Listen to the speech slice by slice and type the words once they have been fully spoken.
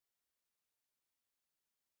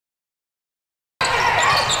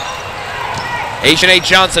Asianae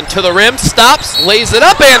Johnson to the rim, stops, lays it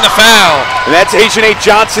up, and the foul. And that's Asianae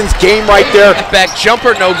Johnson's game right there. Back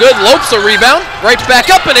jumper, no good. Lopes a rebound, right back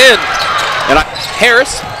up and in. And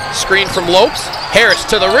Harris, screen from Lopes. Harris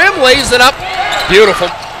to the rim, lays it up. Beautiful.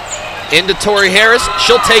 Into Tori Harris,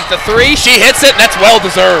 she'll take the three. She hits it, and that's well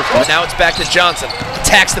deserved. Now it's back to Johnson.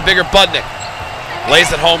 Attacks the bigger Budnick.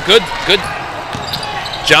 Lays it home, good.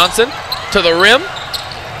 Johnson to the rim.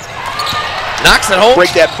 Knocks it home.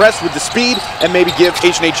 Break that press with the speed and maybe give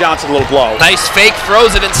Asianae Johnson a little blow. Nice fake,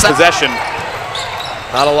 throws it inside. Possession.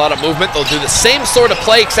 Not a lot of movement. They'll do the same sort of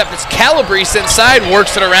play, except it's Calabrese inside,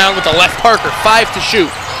 works it around with the left Parker. 5 to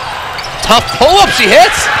shoot. Tough pull-up, she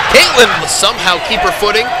hits. Caitlin will somehow keep her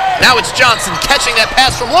footing. Now it's Johnson catching that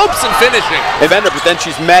pass from Lopes and finishing. They've ended, but then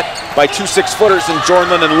she's met by 2 6-footers in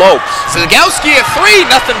Jordan and Lopes. Zagowski at 3,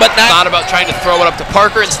 nothing but that. Not about trying to throw it up to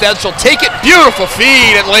Parker. Instead, she'll take it. Beautiful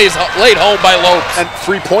feed and laid home by Lopes. And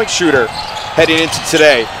three-point shooter heading into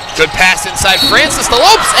today. Good pass inside Francis to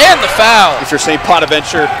Lopes and the foul. If you're St.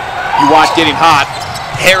 Bonaventure, you want getting hot.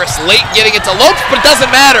 Harris late getting it to Lopes, but it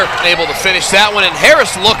doesn't matter. Able to finish that one, and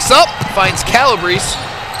Harris looks up, finds Calabrese,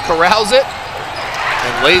 corrals it,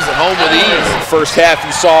 and lays it home with ease. First half,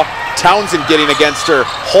 you saw Townsend getting against her.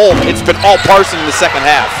 Holt, it's been all Parson in the second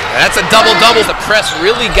half. That's a double-double. The press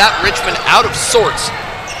really got Richmond out of sorts.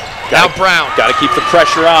 Now Brown. Got to keep the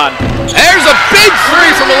pressure on. There's a big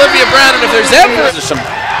three from Olivia Brown, and if there's ever... There's some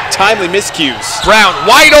timely miscues. Brown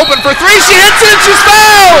wide open for three. She hits it, and she's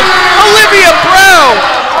fouled! Olivia Brown!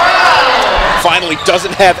 Finally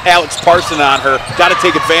doesn't have Alex Parson on her. Got to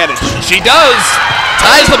take advantage. She does.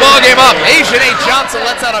 Ties the ball game up. Asianae Johnson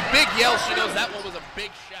lets out a big yell. She knows that one.